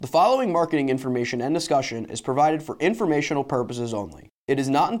The following marketing information and discussion is provided for informational purposes only. It is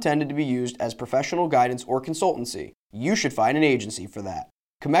not intended to be used as professional guidance or consultancy. You should find an agency for that.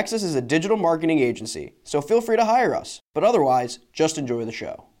 Comexis is a digital marketing agency, so feel free to hire us. But otherwise, just enjoy the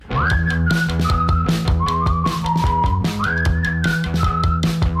show.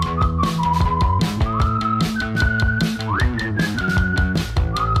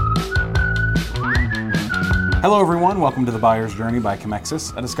 Hello everyone, welcome to The Buyer's Journey by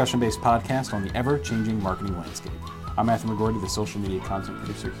Comexis, a discussion-based podcast on the ever-changing marketing landscape. I'm Matthew McGordy, the social media content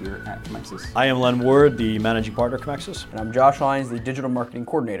producer here at Comexis. I am Len Ward, the managing partner of Comexis. And I'm Josh Lyons, the digital marketing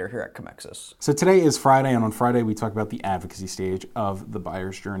coordinator here at Comexis. So today is Friday, and on Friday we talk about the advocacy stage of the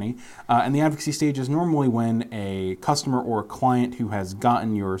buyer's journey. And the advocacy stage is normally when a customer or client who has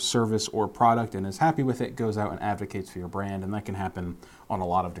gotten your service or product and is happy with it goes out and advocates for your brand, and that can happen on a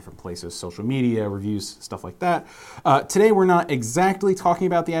lot of different places, social media, reviews, stuff like that. Today we're not exactly talking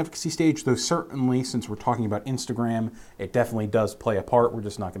about the advocacy stage, though certainly since we're talking about Instagram, it definitely does play a part. We're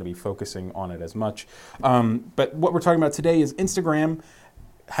just not going to be focusing on it as much. But what we're talking about today is Instagram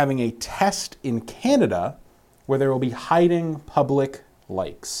having a test in Canada where they will be hiding public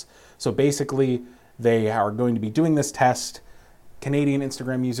likes. So basically, they are going to be doing this test. Canadian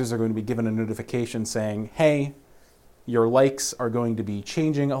Instagram users are going to be given a notification saying, hey, your likes are going to be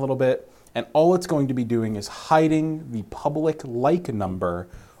changing a little bit, and all it's going to be doing is hiding the public like number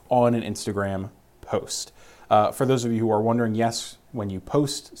on an Instagram post. For those of you who are wondering, yes, when you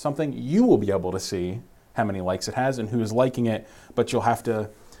post something, you will be able to see how many likes it has and who is liking it, but you'll have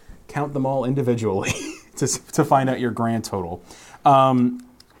to count them all individually to find out your grand total.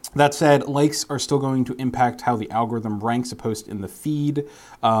 That said, likes are still going to impact how the algorithm ranks a post in the feed,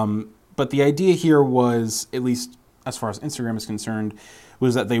 but the idea here was, at least as far as Instagram is concerned,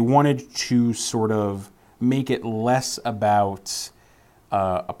 was that they wanted to sort of make it less about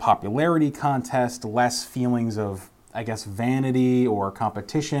a popularity contest, less feelings of, I guess, vanity or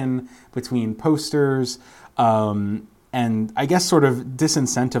competition between posters, and I guess sort of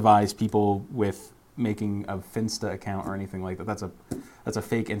disincentivize people with making a Finsta account or anything like that. That's a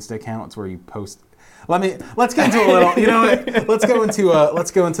fake Insta account. It's where you post. Let's get into a little. You know what? Let's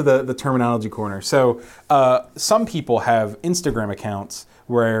go into the terminology corner. So some people have Instagram accounts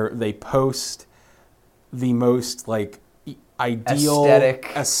where they post the most like ideal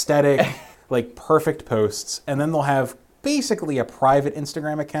aesthetic like perfect posts, and then they'll have basically a private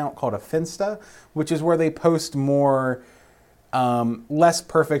Instagram account called a Finsta, which is where they post more less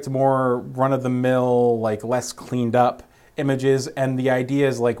perfect, more run-of-the-mill, like less cleaned up images, and the idea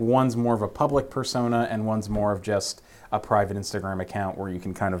is like one's more of a public persona and one's more of just a private Instagram account where you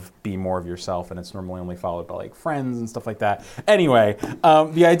can kind of be more of yourself, and it's normally only followed by like friends and stuff like that. Anyway,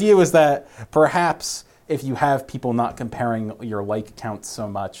 the idea was that perhaps if you have people not comparing your like counts so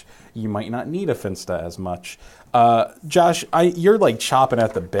much, you might not need a Finsta as much. Josh, you're like chopping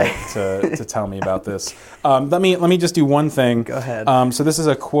at the bit to tell me about this. Let me just do one thing. Go ahead. So this is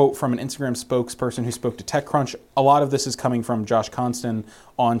a quote from an Instagram spokesperson who spoke to TechCrunch. A lot of this is coming from Josh Constant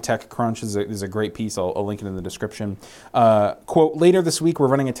on TechCrunch. This is a great piece. I'll link it in the description. Quote, later this week, we're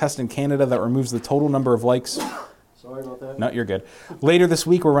running a test in Canada that removes the total number of likes. Sorry about that. No, you're good. Later this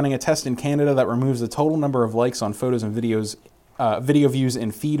week, we're running a test in Canada that removes the total number of likes on photos and videos, video views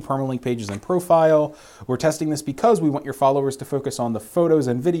in feed, permalink pages, and profile. We're testing this because we want your followers to focus on the photos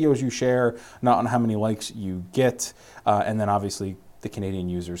and videos you share, not on how many likes you get. And then obviously the Canadian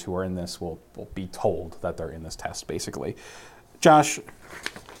users who are in this will be told that they're in this test, basically. Josh,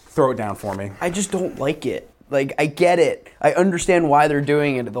 throw it down for me. I just don't like it. Like, I get it. I understand why they're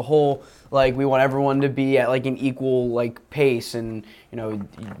doing it. The whole, like, we want everyone to be at, like, an equal, like, pace. And, you know,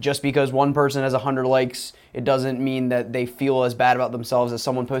 just because one person has 100 likes, it doesn't mean that they feel as bad about themselves as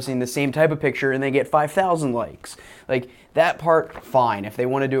someone posting the same type of picture and they get 5,000 likes. Like, that part, fine. If they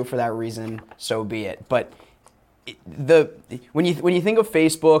want to do it for that reason, so be it. But when you think of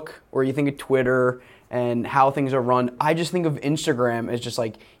Facebook or you think of Twitter and how things are run, I just think of Instagram as just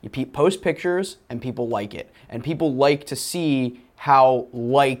like you post pictures and people like it. And people like to see how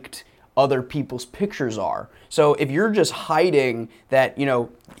liked other people's pictures are. So if you're just hiding that, you know,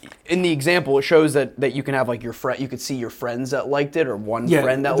 in the example, it shows that you can have like your friend, you could see your friends that liked it or one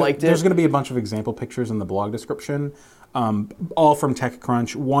friend that liked it. There's going to be a bunch of example pictures in the blog description, all from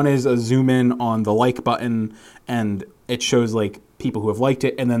TechCrunch. One is a zoom in on the like button and it shows like people who have liked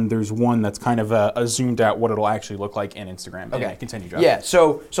it, and then there's one that's kind of a zoomed out what it'll actually look like in Instagram. Okay, anyway, continue, Josh. Yeah,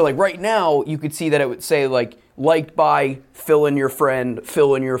 so like right now you could see that it would say like liked by fill in your friend,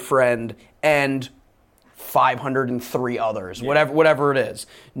 and 503 others, whatever it is.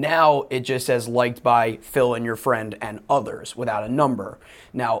 Now it just says liked by Phil and your friend and others without a number.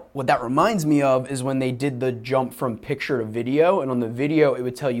 Now, what that reminds me of is when they did the jump from picture to video, and on the video it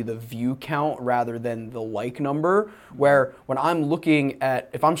would tell you the view count rather than the like number, where when I'm looking at,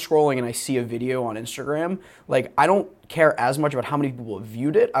 if I'm scrolling and I see a video on Instagram, like I don't care as much about how many people have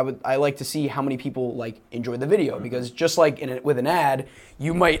viewed it. I like to see how many people like enjoyed the video, because just like with an ad,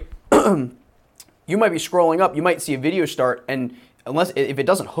 you might you might be scrolling up, you might see a video start, and if it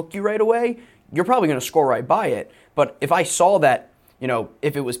doesn't hook you right away, you're probably going to scroll right by it. But if I saw that,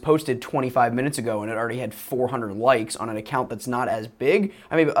 if it was posted 25 minutes ago and it already had 400 likes on an account that's not as big,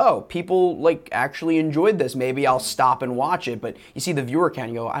 I mean, people like actually enjoyed this. Maybe I'll stop and watch it. But you see the viewer count,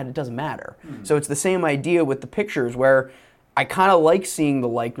 you go, it doesn't matter. So it's the same idea with the pictures, where I kind of like seeing the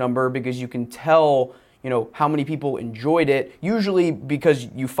like number because you can tell how many people enjoyed it. Usually because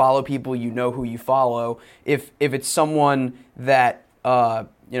you follow people, you know who you follow. If it's someone that,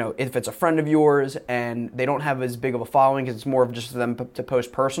 if it's a friend of yours and they don't have as big of a following because it's more of just them to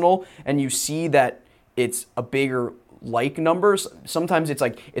post personal, and you see that it's a bigger like numbers, sometimes it's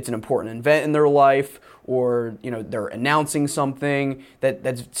like it's an important event in their life, or they're announcing something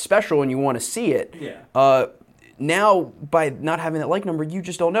that's special and you want to see it. Yeah. Now, by not having that like number, you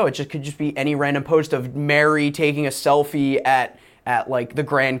just don't know. It could just be any random post of Mary taking a selfie at like the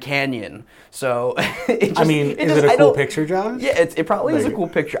Grand Canyon. So, is it a cool picture, Josh? Yeah, it probably is a cool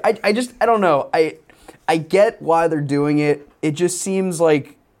picture. I don't know. I get why they're doing it. It just seems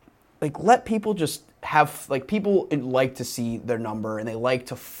like let people just have, like, people like to see their number, and they like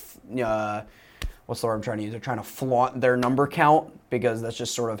to what's the word I'm trying to use? They're trying to flaunt their number count, because that's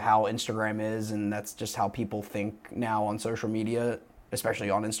just sort of how Instagram is, and that's just how people think now on social media, especially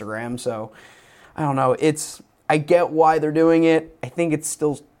on Instagram. So, I don't know. I get why they're doing it. I think it's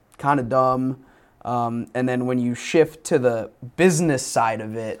still kind of dumb. And then when you shift to the business side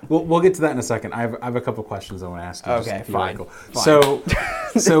of it, we'll get to that in a second. I have a couple questions I want to ask you. Okay, fine.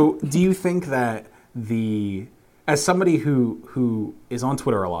 So do you think that as somebody who is on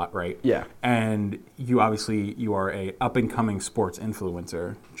Twitter a lot, right? Yeah. And you are a up and coming sports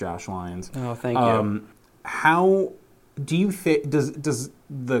influencer, Josh Lyons. Oh, thank you. How do you think does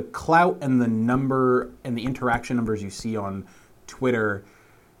the clout and the number and the interaction numbers you see on Twitter,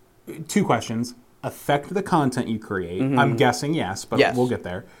 two questions, affect the content you create? Mm-hmm. I'm guessing yes, but we'll get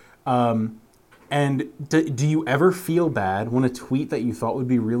there. And do you ever feel bad when a tweet that you thought would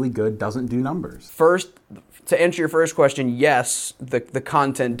be really good doesn't do numbers? First, to answer your first question, yes, the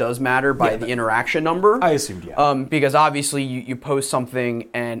content does matter by the interaction number. I assumed, yeah. Because obviously you post something,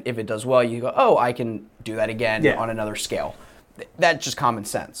 and if it does well, you go, I can do that again on another scale. That's just common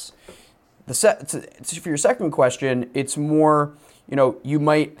sense. For your second question, it's more, you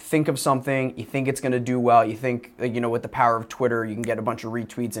might think of something, you think it's going to do well, you think, with the power of Twitter, you can get a bunch of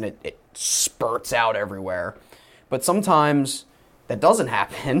retweets and it spurts out everywhere. But sometimes that doesn't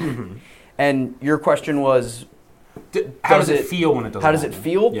happen. Mm-hmm. And your question was, how does it feel when it doesn't happen? How does it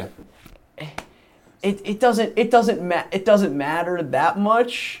feel? Yeah. It doesn't matter that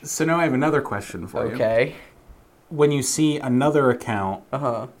much. So now I have another question for you. Okay. When you see another account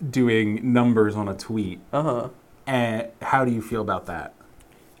doing numbers on a tweet, how do you feel about that?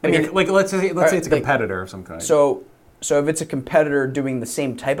 Let's say it's a competitor of some kind. So if it's a competitor doing the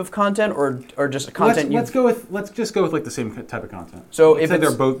same type of content, or just a content, let's just go with like the same type of content. So if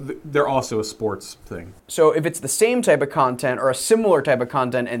they're also a sports thing. So if it's the same type of content or a similar type of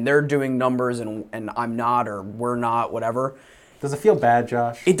content, and they're doing numbers and I'm not, or we're not, whatever. Does it feel bad,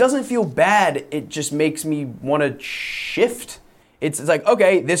 Josh? It doesn't feel bad. It just makes me want to shift. It's like,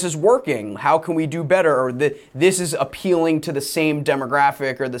 okay, this is working. How can we do better? Or this is appealing to the same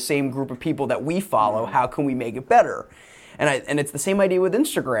demographic or the same group of people that we follow. How can we make it better? And it's the same idea with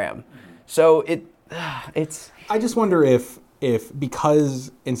Instagram. So it's. I just wonder if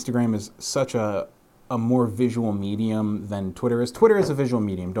because Instagram is such a more visual medium than Twitter is. Twitter is a visual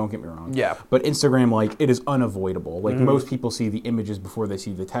medium, don't get me wrong. Yeah. But Instagram, it is unavoidable. Most people see the images before they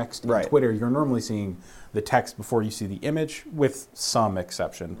see the text. Right. In Twitter, you're normally seeing the text before you see the image, with some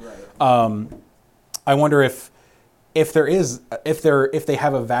exception. Right. I wonder if they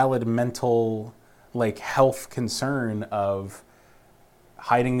have a valid mental health concern of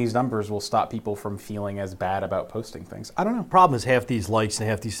hiding these numbers will stop people from feeling as bad about posting things. I don't know. Problem is, half these likes and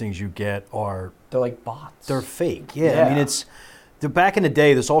half these things you get they're like bots. They're fake. Yeah. I mean, back in the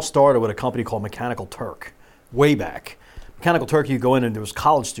day, this all started with a company called Mechanical Turk, way back. Mechanical Turk, you go in and there was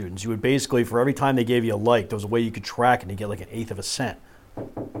college students. You would basically, for every time they gave you a like, there was a way you could track, and you get like 1/8 of a cent.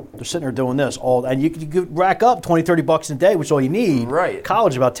 They're sitting there doing this and you could rack up $20-$30 a day, which is all you need. Right.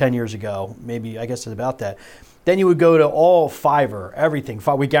 College about 10 years ago, maybe, I guess it's about that. Then you would go to all Fiverr, everything.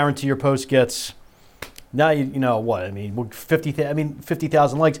 We guarantee your post gets, now you know what, I mean,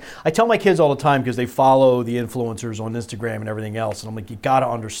 50,000 likes. I tell my kids all the time because they follow the influencers on Instagram and everything else, and I'm like, you got to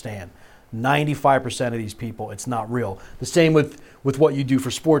understand, 95% of these people, it's not real. The same with what you do for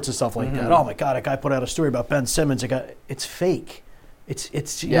sports and stuff like that. Oh my God, a guy put out a story about Ben Simmons. It's fake.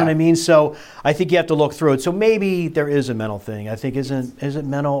 It's you know what I mean? So I think you have to look through it. So maybe there is a mental thing. I think is it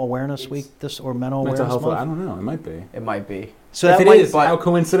Mental Awareness Week or Mental Awareness health Month? I don't know. It might be. It might be. So if that it might, is, how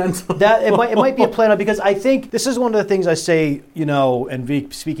coincidental. That it might be a plan because I think this is one of the things I say, you know,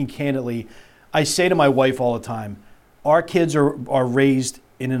 and speaking candidly, I say to my wife all the time, our kids are raised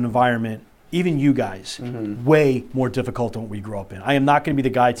in an environment, even you guys, way more difficult than what we grew up in. I am not going to be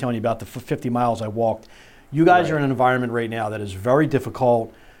the guy telling you about the 50 miles I walked. You guys are in an environment right now that is very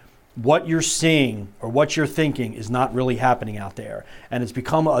difficult. What you're seeing or what you're thinking is not really happening out there. And it's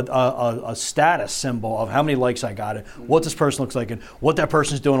become a status symbol of how many likes I got, and what this person looks like, and what that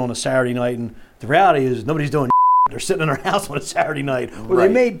person's doing on a Saturday night. And the reality is nobody's doing they're sitting in their house on a Saturday night. Or they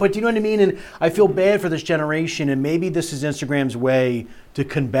may, but you know what I mean? And I feel bad for this generation, and maybe this is Instagram's way to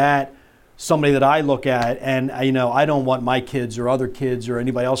combat somebody that I look at, and you know, I don't want my kids or other kids or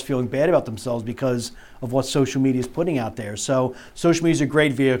anybody else feeling bad about themselves because of what social media is putting out there. So social media is a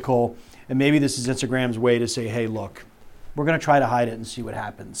great vehicle, and maybe this is Instagram's way to say, hey, look, we're going to try to hide it and see what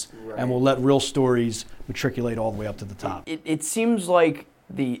happens. Right. And we'll let real stories matriculate all the way up to the top. It seems like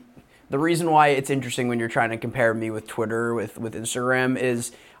the reason why it's interesting when you're trying to compare me with Twitter, with Instagram,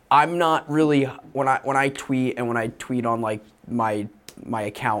 is I'm not really, when I tweet and when I tweet on like my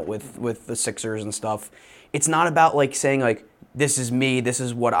account with the Sixers and stuff, it's not about like saying like, this is me, this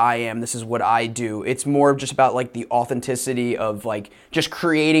is what I am, this is what I do. It's more just about like the authenticity of like just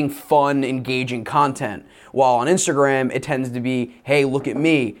creating fun, engaging content. While on Instagram, it tends to be, hey, look at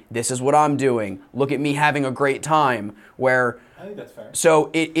me, this is what I'm doing. Look at me having a great time. Where I think that's fair. So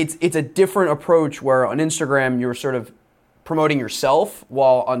it's a different approach where on Instagram you're sort of promoting yourself,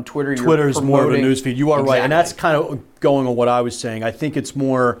 while on Twitter Twitter's you're more of a newsfeed. You are Exactly. right, and that's kind of going on what I was saying. I think it's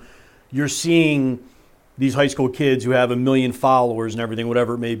more you're seeing these high school kids who have 1 million followers and everything,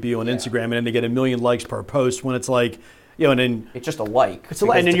 whatever it may be on Instagram, and then they get 1 million likes per post. When it's like, you know, and then it's just a like. It's a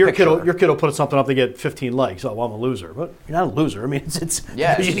like, and then your kid will put something up, they get 15 likes. Oh, well, I'm a loser, but you're not a loser. I mean, it's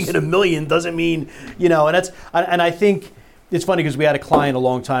yeah, you didn't get 1 million doesn't mean, you know. And I think it's funny because we had a client a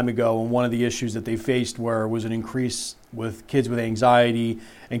long time ago, and one of the issues that they faced was an increase with kids with anxiety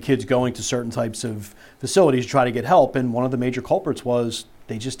and kids going to certain types of facilities to try to get help. And one of the major culprits was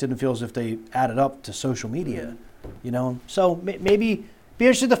they just didn't feel as if they added up to social media, you know. So maybe be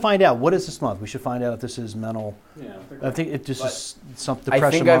interested to find out, what is this month? We should find out if this is mental. Yeah, I think it just is some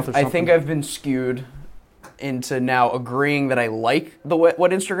depression month or something. I think I've been skewed into now agreeing that I like what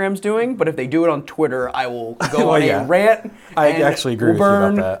Instagram's doing, but if they do it on Twitter, I will go on a rant. I actually agree with you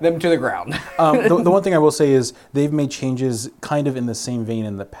about that. Them to the ground. The one thing I will say is they've made changes kind of in the same vein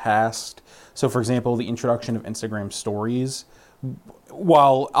in the past. So, for example, the introduction of Instagram Stories,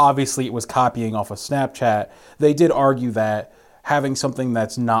 while obviously it was copying off of Snapchat, they did argue that having something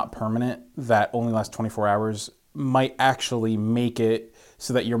that's not permanent, that only lasts 24 hours, might actually make it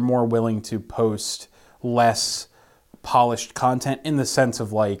so that you're more willing to post less polished content, in the sense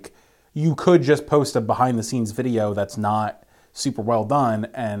of like, you could just post a behind the scenes video that's not super well done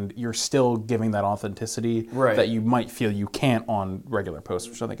and you're still giving that authenticity that you might feel you can't on regular posts,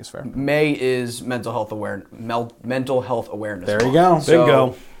 which I think is fair. May is mental health awareness. There you go. So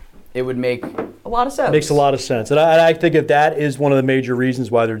bingo. It would make a lot of sense. Makes a lot of sense. And I think if that is one of the major reasons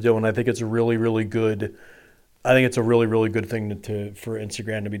why they're doing, I think it's a really, really good, really good thing for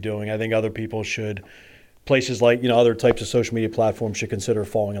Instagram to be doing. I think other people should, places like, you know, other types of social media platforms should consider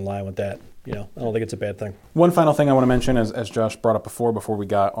falling in line with that. You know, I don't think it's a bad thing. One final thing I want to mention, as Josh brought up before we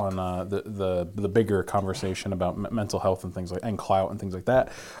got on the bigger conversation about mental health and things like, and clout and things like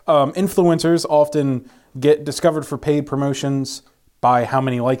that. Influencers often get discovered for paid promotions by how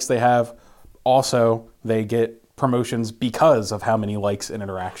many likes they have. Also, they get promotions because of how many likes and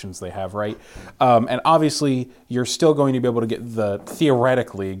interactions they have, right? And obviously, you're still going to be able to get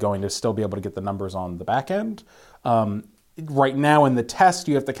theoretically going to still be able to get the numbers on the back end. Right now in the test,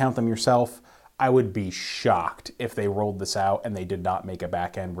 you have to count them yourself. I would be shocked if they rolled this out and they did not make a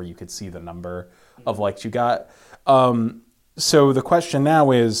back end where you could see the number of likes you got. So the question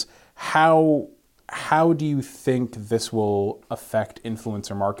now is, how do you think this will affect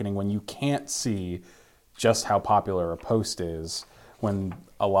influencer marketing when you can't see just how popular a post is, when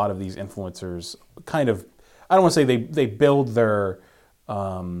a lot of these influencers kind of, I don't want to say they build their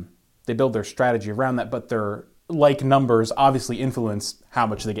they build their strategy around that, but their like numbers obviously influence how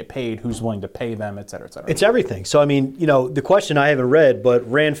much they get paid, who's willing to pay them, et cetera, et cetera. It's everything. So, I mean, the question I haven't read, but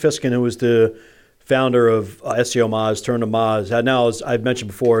Rand Fiskin, who was the founder of SEO Moz, Turn to Moz, now, as I've mentioned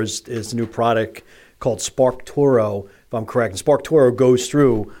before, is a new product called Spark Toro, if I'm correct. And Spark Toro goes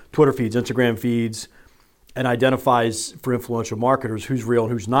through Twitter feeds, Instagram feeds, and identifies for influential marketers who's real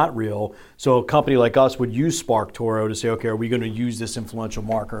and who's not real. So a company like us would use Spark Toro to say, okay, are we going to use this influential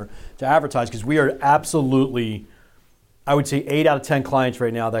marker to advertise? Because we are absolutely, I would say 8 out of 10 clients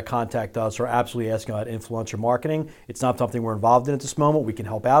right now that contact us are absolutely asking about influencer marketing. It's not something we're involved in at this moment. We can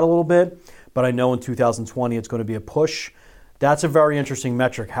help out a little bit, but I know in 2020 it's going to be a push. That's a very interesting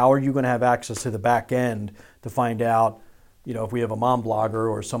metric. How are you going to have access to the back end to find out, if we have a mom blogger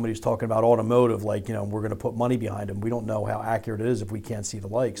or somebody who's talking about automotive, we're going to put money behind them. We don't know how accurate it is if we can't see the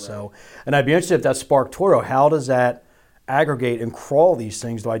likes. Right. So, and I'd be interested if that Spark Toro, how does that aggregate and crawl these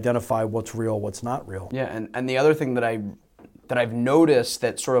things to identify what's real, what's not real? Yeah, and the other thing that I've noticed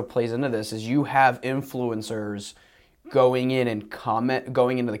that sort of plays into this is you have influencers going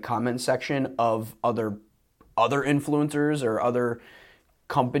into the comment section of other influencers or other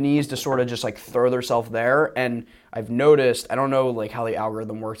companies to sort of just throw themselves there. And I've noticed, I don't know how the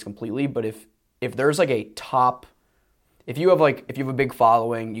algorithm works completely, but if there's a top, if you have a big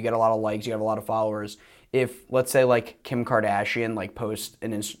following, you get a lot of likes, you have a lot of followers. If let's say Kim Kardashian posts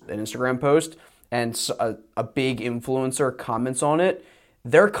an Instagram post and a big influencer comments on it,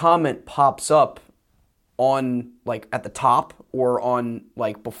 their comment pops up on at the top or on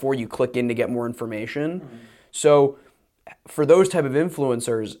before you click in to get more information. Mm-hmm. So for those type of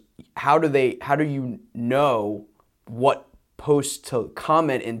influencers, how do you know what posts to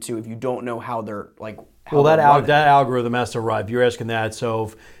comment into if you don't know how they're that algorithm has to arrive. You're asking that.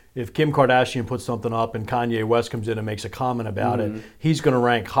 So if Kim Kardashian puts something up and Kanye West comes in and makes a comment about it, he's going to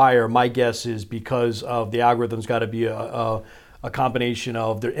rank higher. My guess is because of the algorithm's got to be a combination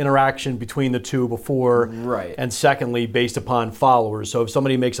of the interaction between the two before, right, and secondly, based upon followers. So if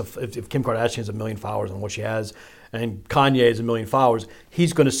somebody if Kim Kardashian has 1 million followers on what she has, and Kanye has 1 million followers,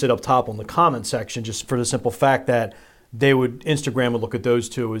 he's going to sit up top on the comment section just for the simple fact that Instagram would look at those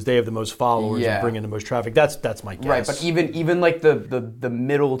two as they have the most followers and bring in the most traffic. That's my guess. Right, but even the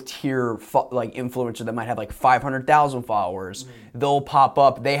middle tier influencer that might have 500,000 followers, they'll pop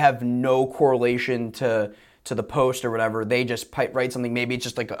up. They have no correlation to the post or whatever. They just write something. Maybe it's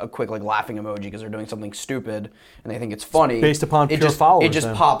just a quick laughing emoji because they're doing something stupid and they think it's funny. Based upon pure followers. It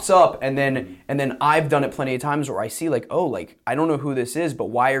just pops up, and then I've done it plenty of times where I see I don't know who this is, but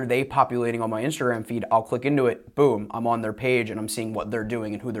why are they populating on my Instagram feed? I'll click into it. Boom, I'm on their page and I'm seeing what they're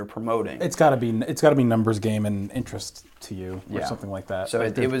doing and who they're promoting. It's got to be numbers game and interest to you or something like that. So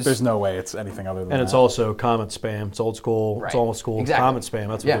there's no way it's anything other than that. And it's also comment spam. It's old school. Right. It's old school comment spam.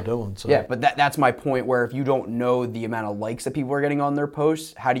 That's what they're doing. So. Yeah, but that's my point where if you don't know the amount of likes that people are getting on their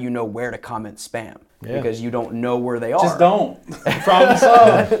posts, how do you know where to comment spam? Yeah. Because you don't know where they are. Just don't. Problem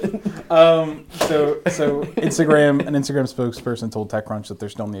solved. So an Instagram spokesperson told TechCrunch that they're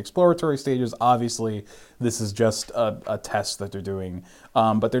still in the exploratory stages. Obviously, this is just a test that they're doing,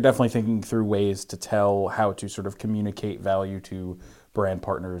 but they're definitely thinking through ways to tell how to sort of communicate value to brand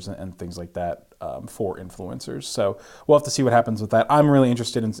partners and things like that for influencers. So we'll have to see what happens with that. I'm really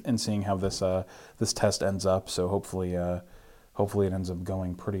interested in seeing how this test ends up. So hopefully it ends up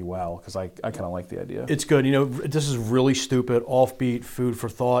going pretty well because I kind of like the idea. It's good. This is really stupid, offbeat, food for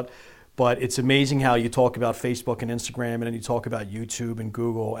thought. But it's amazing how you talk about Facebook and Instagram and then you talk about YouTube and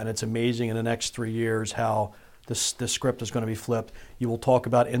Google, and it's amazing in the next 3 years how the script is going to be flipped. You will talk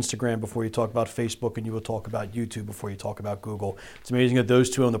about Instagram before you talk about Facebook, and you will talk about YouTube before you talk about Google. It's amazing that those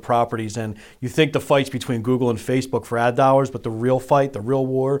two own the properties, and you think the fight's between Google and Facebook for ad dollars, but the real fight, the real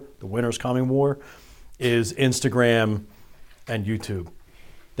war, the winner's coming war, is Instagram and YouTube.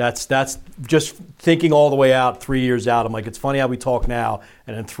 That's just thinking all the way out 3 years out. I'm like, it's funny how we talk now,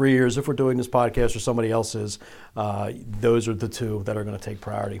 and in 3 years, if we're doing this podcast or somebody else's, those are the two that are going to take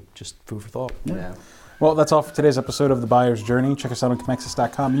priority. Just food for thought. Yeah. Well, that's all for today's episode of The Buyer's Journey. Check us out on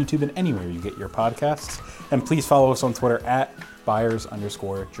Comexis.com, YouTube, and anywhere you get your podcasts. And please follow us on Twitter at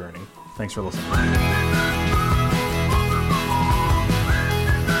 @buyers_journey. Thanks for listening.